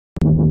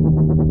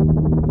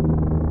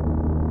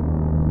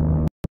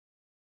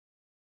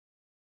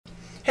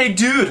Hey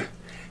dude,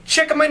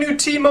 check out my new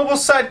T-Mobile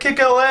Sidekick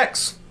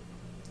LX.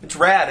 It's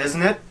rad,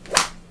 isn't it?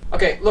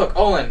 Okay, look,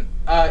 Olin,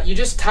 you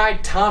just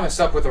tied Thomas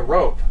up with a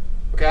rope.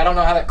 Okay, I don't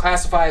know how that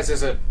classifies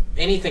as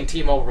anything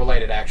T-Mobile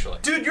related, actually.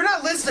 Dude, you're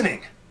not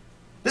listening.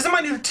 This is my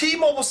new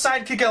T-Mobile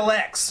Sidekick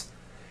LX.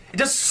 It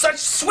does such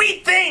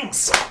sweet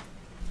things.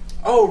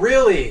 Oh,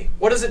 really?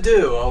 What does it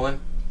do, Olin?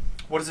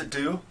 What does it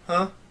do,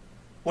 huh?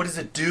 What does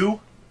it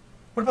do?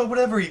 What about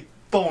whatever your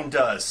phone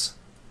does?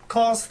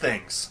 Calls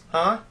things,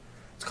 huh?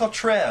 It's called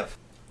Trev.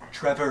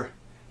 Trevor.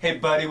 Hey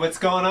buddy, what's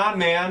going on,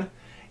 man?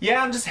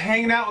 Yeah, I'm just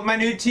hanging out with my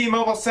new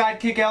T-Mobile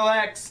Sidekick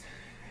LX.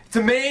 It's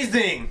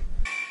amazing.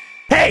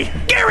 Hey,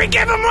 Gary,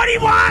 give him what he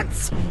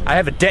wants! I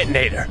have a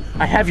detonator.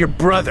 I have your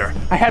brother.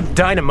 I have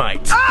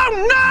dynamite.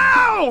 Oh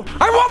no!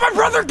 I want my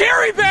brother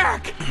Gary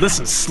back!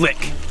 Listen,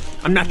 Slick.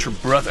 I'm not your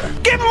brother.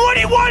 Give him what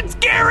he wants,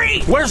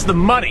 Gary! Where's the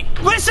money?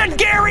 Listen,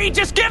 Gary,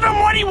 just give him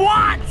what he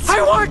wants!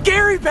 I want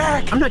Gary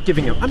back! I'm not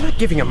giving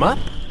him up.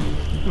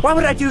 Why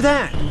would I do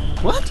that?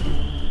 What?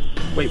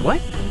 Wait,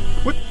 what?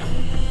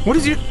 What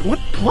is your... What?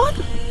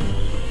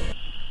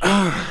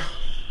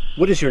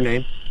 What is your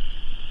name?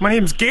 My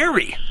name's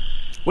Gary.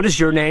 What is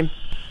your name?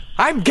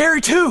 I'm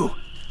Gary too.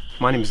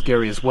 My name is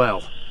Gary as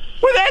well.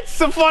 Well, that's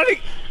so funny.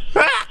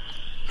 Ah!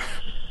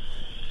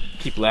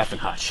 Keep laughing,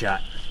 hot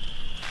shot.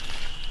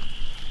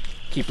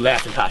 Keep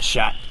laughing, hot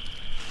shot.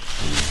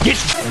 Get.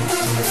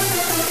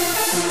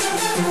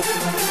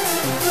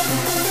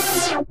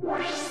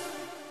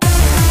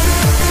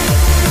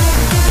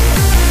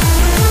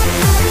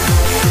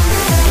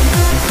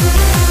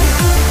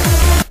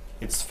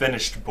 It's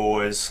finished,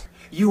 boys.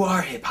 You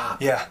are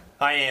hip-hop. Yeah,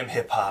 I am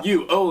hip-hop.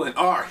 You, Olin,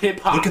 are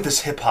hip-hop. Look at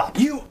this hip-hop.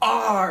 You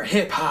are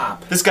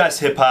hip-hop. This guy's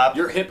hip-hop.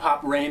 Your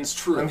hip-hop reigns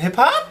true. I'm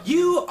hip-hop?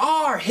 You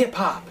are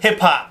hip-hop.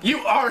 Hip-hop. You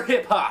are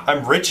hip-hop.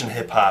 I'm rich in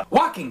hip-hop.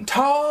 Walking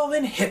tall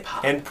in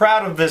hip-hop. And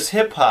proud of this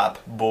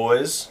hip-hop,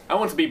 boys. I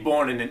want to be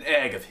born in an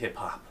egg of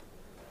hip-hop.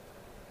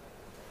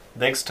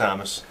 Thanks,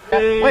 Thomas.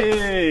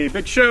 Hey,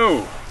 big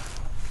show.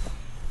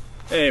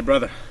 Hey,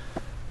 brother.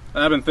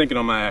 I've been thinking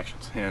on my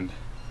actions, and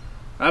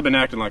I've been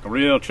acting like a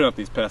real chump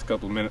these past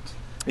couple of minutes.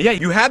 Yeah,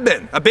 you have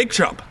been. A big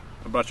chump.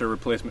 I brought you a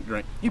replacement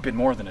drink. You've been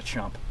more than a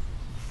chump.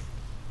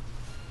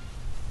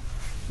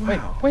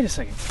 Wow. Wait a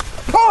second.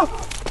 Oh!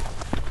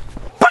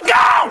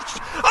 Bagosh!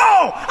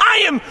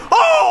 I am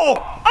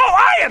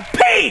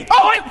peeved!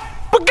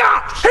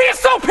 Bagosh! He is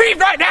so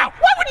peeved right now!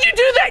 Why would you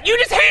do that? You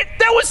just hit!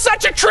 That was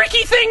such a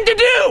tricky thing to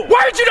do!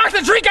 Why did you knock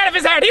the drink out of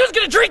his hand? He was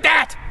gonna drink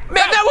that!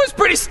 Man, that was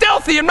pretty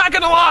stealthy, I'm not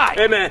gonna lie!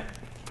 Hey, man.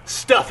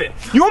 Stuff it.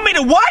 You want me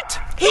to what?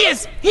 He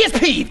is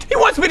peeved. He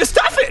wants me to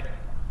stuff it.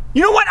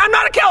 You know what? I'm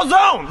not a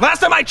calzone. Last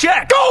time I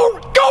checked. Go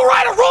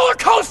ride a roller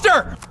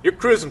coaster. You're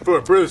cruising for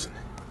a bruising.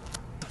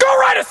 Go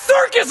ride a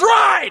circus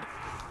ride.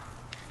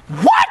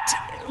 What?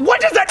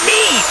 What does that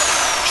mean?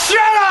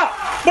 Shut up!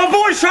 My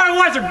boy's trying to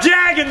watch some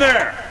Jag in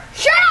there.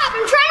 Shut up!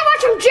 I'm trying to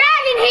watch some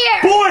Jag in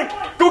here! Boy,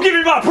 go give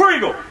me my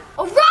Pringle.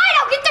 Alright,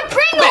 I'll get the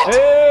Pringle!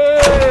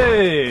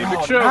 Hey,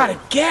 big show. Not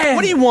again.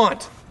 What do you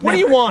want? What do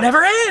you want?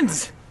 Never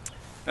ends.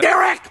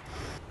 Derek!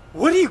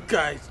 What are you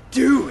guys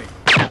doing?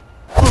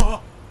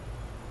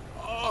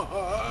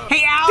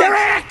 Hey, Alex!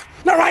 Derek!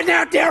 Not right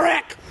now,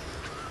 Derek!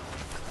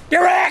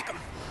 Derek!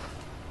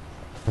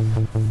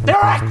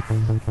 Derek!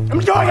 I'm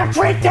enjoying a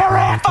treat,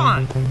 Derek! Come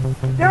on!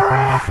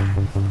 Derek!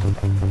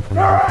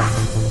 Derek!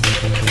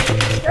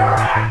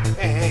 Derek!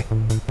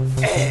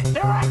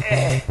 Derek!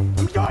 I'm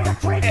enjoying a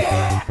treat,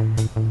 Derek!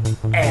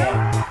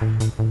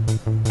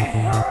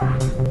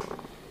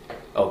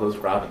 Oh, those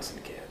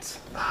Robinson kids.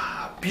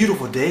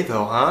 Beautiful day,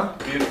 though, huh?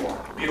 Beautiful.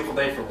 Beautiful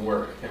day for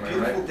work. Am I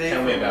Beautiful right? day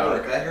Tell for me about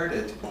work. it. I heard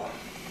it.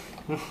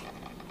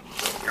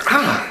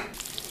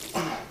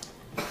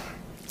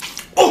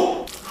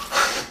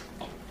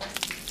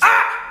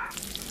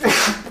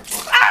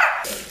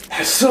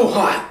 It's so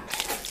hot.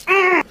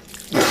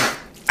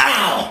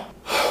 Ow!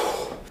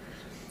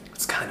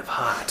 It's kind of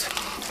hot.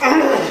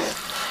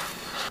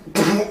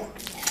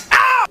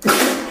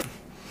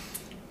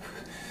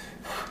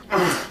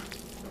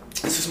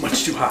 This is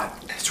much too hot.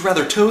 It's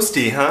rather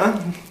toasty,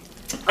 huh?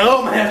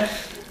 Oh man,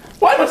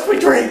 why must we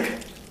drink?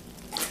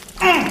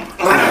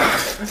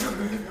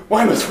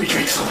 Why must we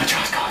drink so much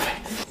hot coffee?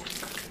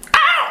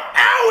 Ow!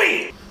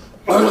 Owie!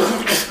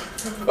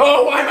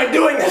 Oh, why am I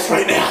doing this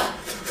right now?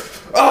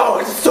 Oh,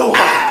 it's so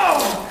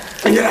hot.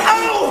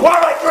 Ow! Why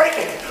am I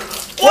drinking?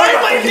 Why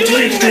am I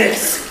doing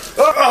this?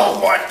 Oh,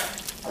 what?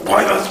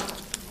 Why must...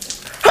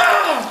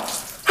 How?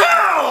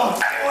 How?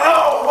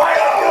 Oh, why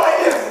am I doing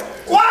this?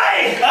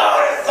 Why?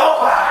 Oh, it's so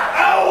hot.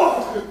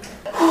 Oh!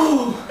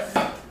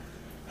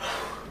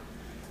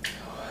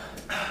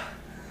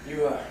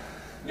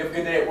 You have a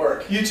good day at work.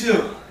 You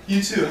too.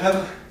 You too.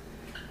 Have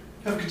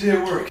a good day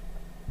at work.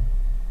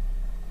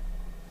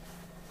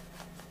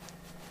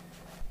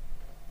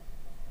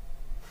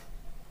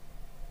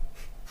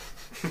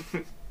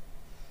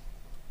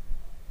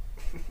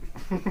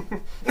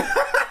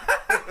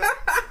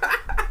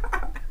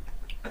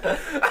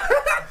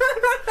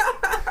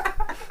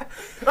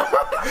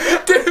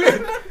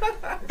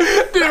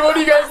 Dude, Dude, what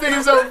do you guys think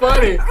is so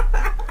funny?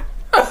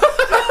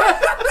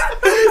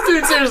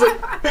 Dude, seriously,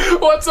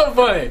 what's so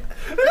funny?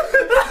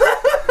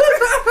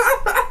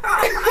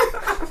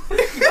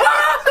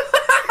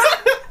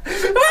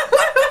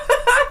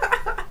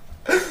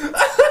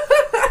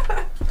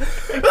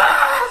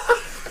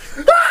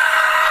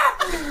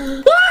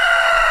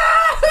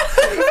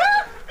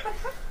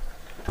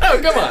 Oh,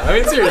 come on. I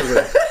mean,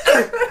 seriously.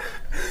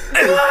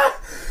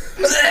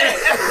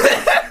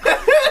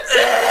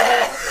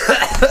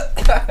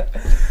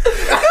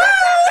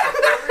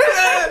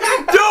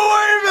 Don't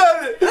worry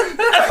about it!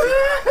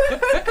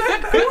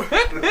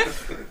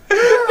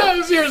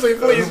 No, seriously,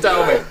 please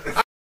tell me.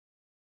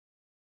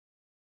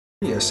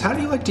 Yes, how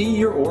do you like to eat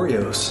your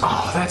Oreos?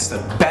 Oh, that's the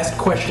best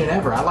question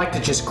ever. I like to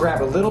just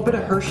grab a little bit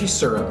of Hershey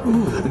syrup,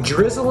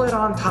 drizzle it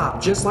on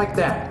top, just like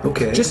that.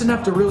 Okay. Just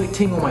enough to really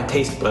tingle my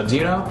taste buds,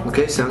 you know?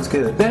 Okay, sounds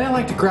good. Then I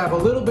like to grab a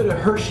little bit of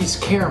Hershey's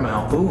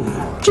caramel. Ooh.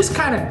 Just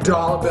kind of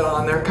dollop it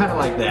on there, kind of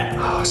like that.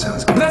 Oh,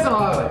 sounds good. That's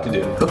all I like to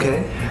do.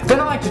 Okay.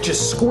 Then I like to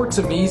just squirt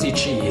some easy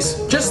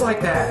cheese, just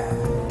like that.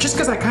 Just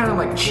because I kind of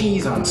like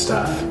cheese on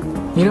stuff,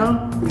 you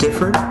know?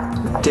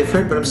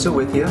 Different, but I'm still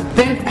with you.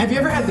 Then, have you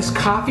ever had this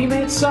coffee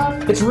mate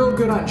stuff? It's real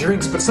good on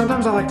drinks, but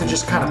sometimes I like to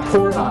just kind of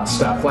pour it on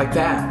stuff like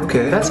that.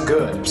 Okay. That's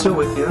good. Still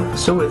with you.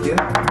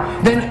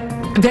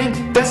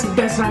 Then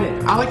that's not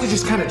it. I like to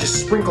just kind of just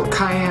sprinkle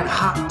cayenne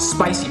hot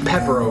spicy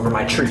pepper over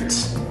my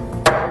treats.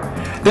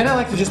 Then I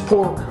like to just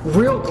pour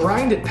real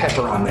grinded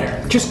pepper on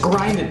there. Just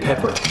grinded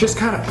pepper. Just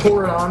kind of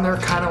pour it on there,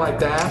 kind of like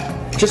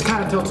that. Just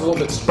kind of till it's a little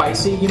bit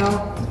spicy, you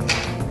know?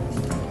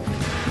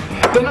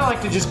 Then I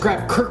like to just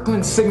grab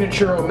Kirkland's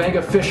Signature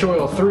Omega Fish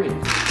Oil 3.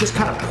 Just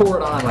kind of pour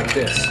it on like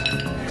this.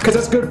 Because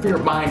that's good for your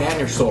mind and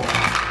your soul.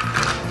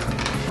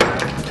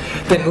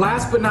 Then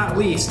last but not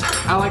least,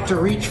 I like to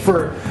reach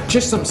for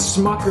just some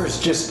Smucker's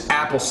just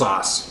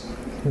applesauce.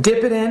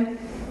 Dip it in,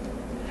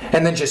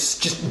 and then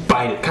just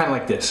bite it, kind of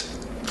like this.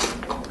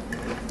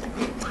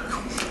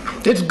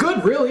 It's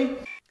good, really.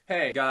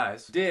 Hey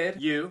guys,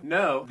 did you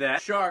know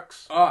that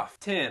sharks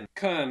often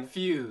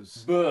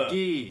confuse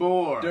boogie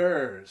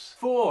boarders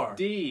for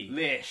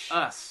delish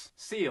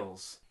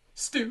seals?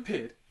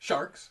 Stupid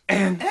sharks.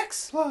 An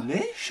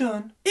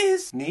explanation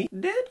is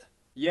needed?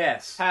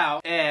 Yes,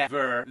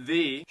 however,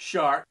 the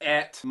shark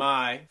at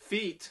my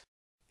feet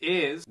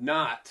is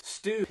not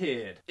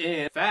stupid.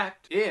 In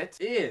fact, it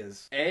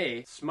is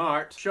a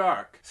smart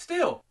shark.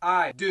 Still,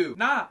 I do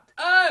not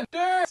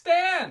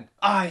understand.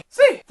 I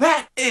see.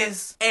 That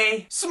is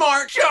a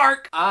smart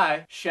shark.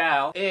 I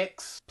shall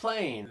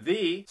explain.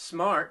 The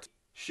smart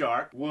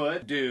shark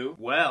would do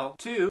well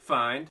to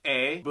find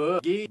a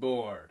boogie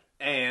board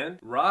and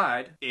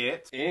ride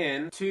it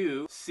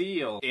into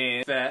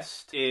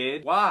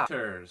seal-infested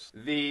waters.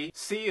 The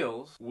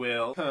seals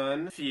will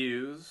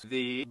confuse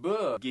the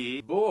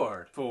boogie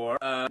board for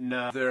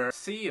another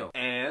seal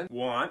and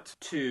want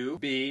to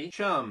be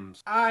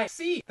chums. I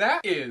see.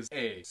 That is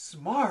a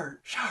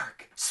smart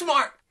shark.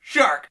 Smart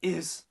shark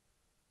is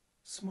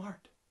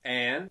smart.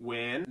 And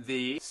when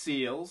the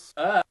seals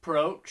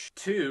approach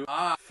to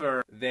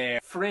offer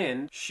their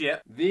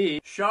friendship, the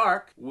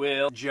shark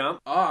will jump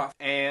off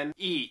and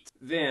eat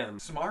them.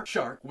 Smart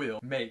shark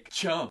will make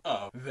chum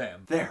of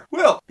them. There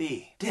will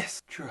be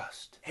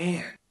distrust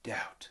and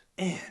doubt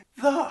in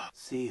the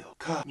seal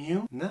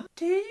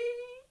community.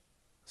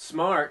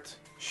 Smart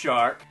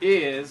shark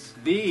is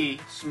the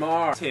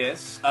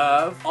smartest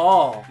of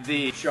all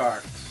the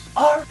sharks.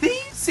 Are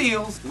these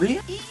seals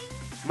really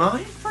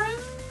my friends?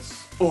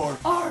 Or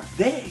are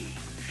they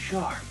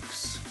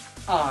sharks?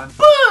 On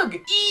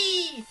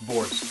Boogie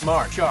boards.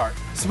 Smart shark.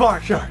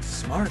 Smart shark.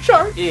 Smart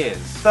shark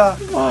is the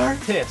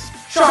smartest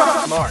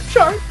shark. Smart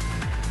shark.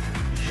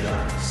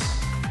 Sharks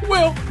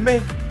will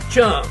make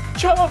chum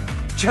of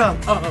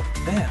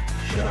them.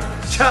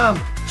 Sharks.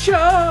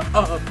 Chum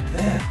of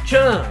them.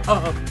 Chum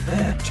of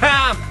them.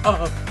 Chum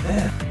of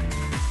them.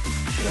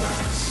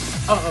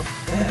 Sharks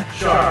of them.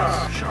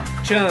 Sharks. Shark.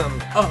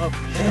 Chum of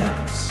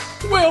them.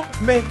 Will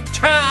make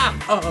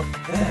chum of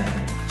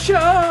them.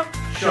 Chum.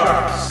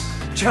 Sharks.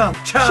 Chum.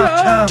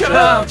 Chum. Chum.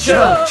 Chum.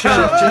 Chum.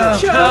 Chum.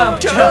 Chum. Chum.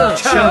 Chum.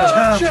 Chum.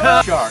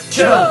 Shark.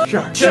 Chum.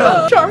 Shark. Chum.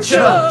 Chum.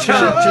 Chum.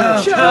 Chum.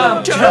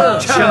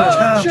 Chum.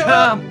 Chum.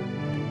 Chum.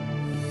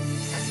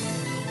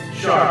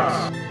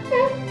 Sharks.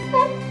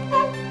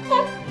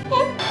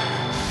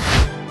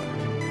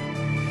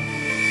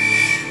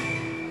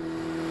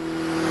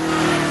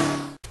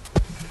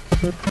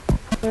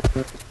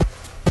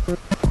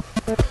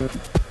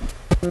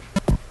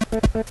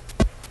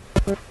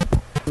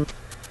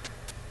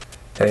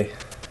 Hey.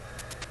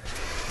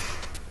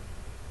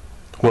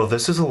 Well,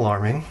 this is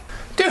alarming.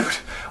 Dude,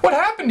 what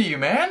happened to you,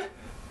 man?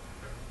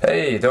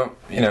 Hey, don't,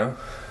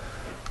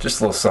 just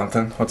a little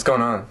something. What's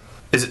going on?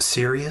 Is it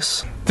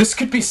serious? This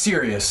could be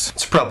serious.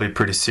 It's probably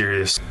pretty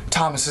serious.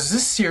 Thomas, is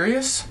this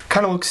serious?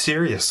 Kind of looks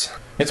serious.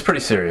 It's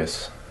pretty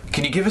serious.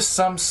 Can you give us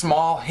some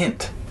small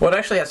hint? Well, it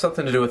actually has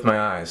something to do with my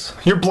eyes.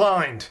 You're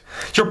blind.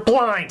 You're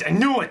blind. I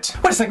knew it.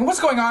 Wait a second, what's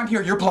going on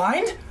here? You're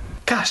blind?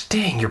 Gosh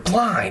dang, you're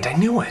blind. I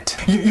knew it.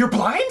 You're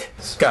blind?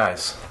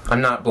 Guys,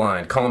 I'm not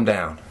blind. Calm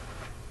down.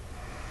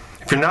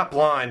 If you're not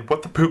blind,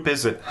 what the poop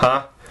is it,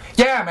 huh?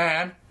 Yeah,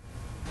 man.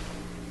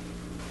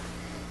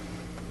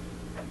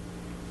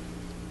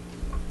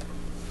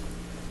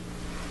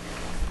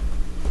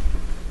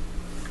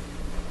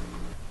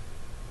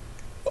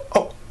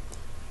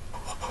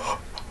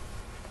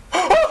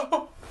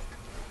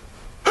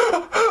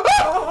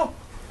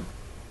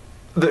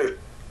 The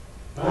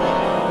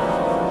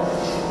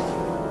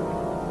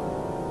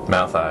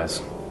Mouth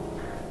eyes.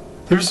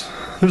 There's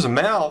a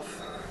mouth.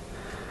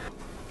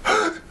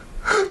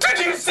 Did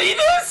you see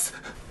this?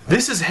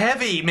 This is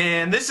heavy,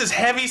 man. This is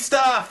heavy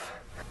stuff.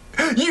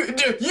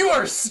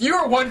 You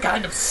are one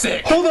kind of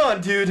sick. Hold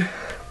on, dude.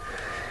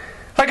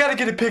 I gotta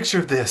get a picture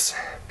of this.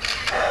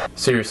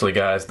 Seriously,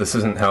 guys, this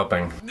isn't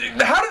helping.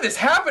 How did this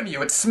happen to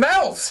you? It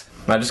smells.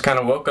 I just kind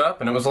of woke up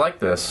and it was like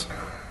this.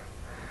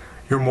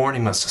 Your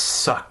morning must have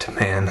sucked,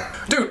 man.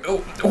 Dude,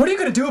 what are you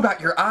gonna do about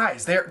your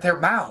eyes? Their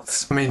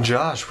mouths. I mean,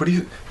 Josh, what do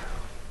you...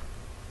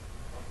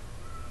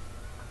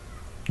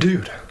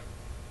 Dude.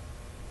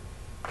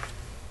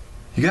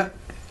 You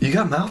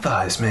got mouth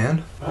eyes,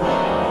 man.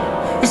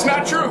 It's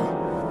not true.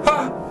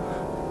 Huh?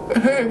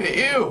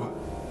 Ew.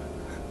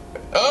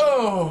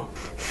 Oh.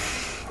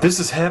 This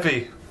is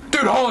heavy.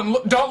 Dude, hold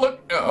on. Don't look.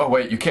 Oh,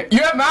 wait, you can't. You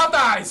have mouth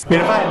eyes. I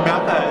mean, if I had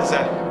mouth eyes,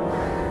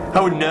 I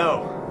would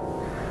know.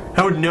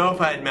 I would know if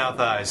I had mouth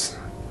eyes.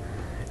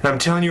 And I'm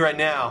telling you right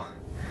now,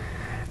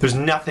 there's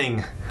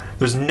nothing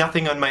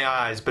on my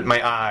eyes but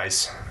my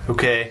eyes,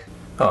 okay?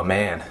 Oh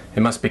man, it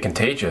must be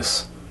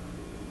contagious.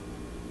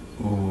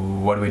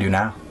 What do we do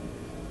now?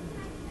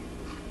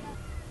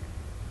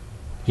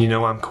 You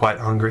know I'm quite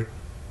hungry.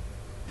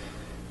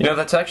 You know,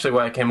 that's actually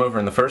why I came over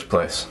in the first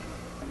place.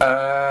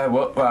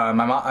 Well,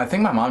 I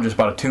think my mom just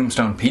bought a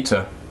Tombstone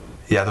pizza.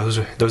 Yeah, those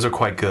are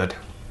quite good.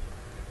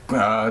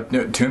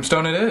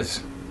 Tombstone it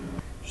is.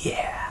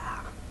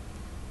 Yeah.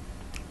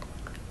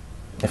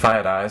 If I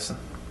had eyes,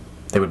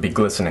 they would be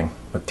glistening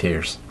with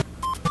tears.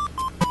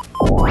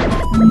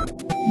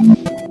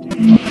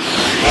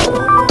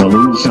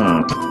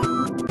 Balloonshop.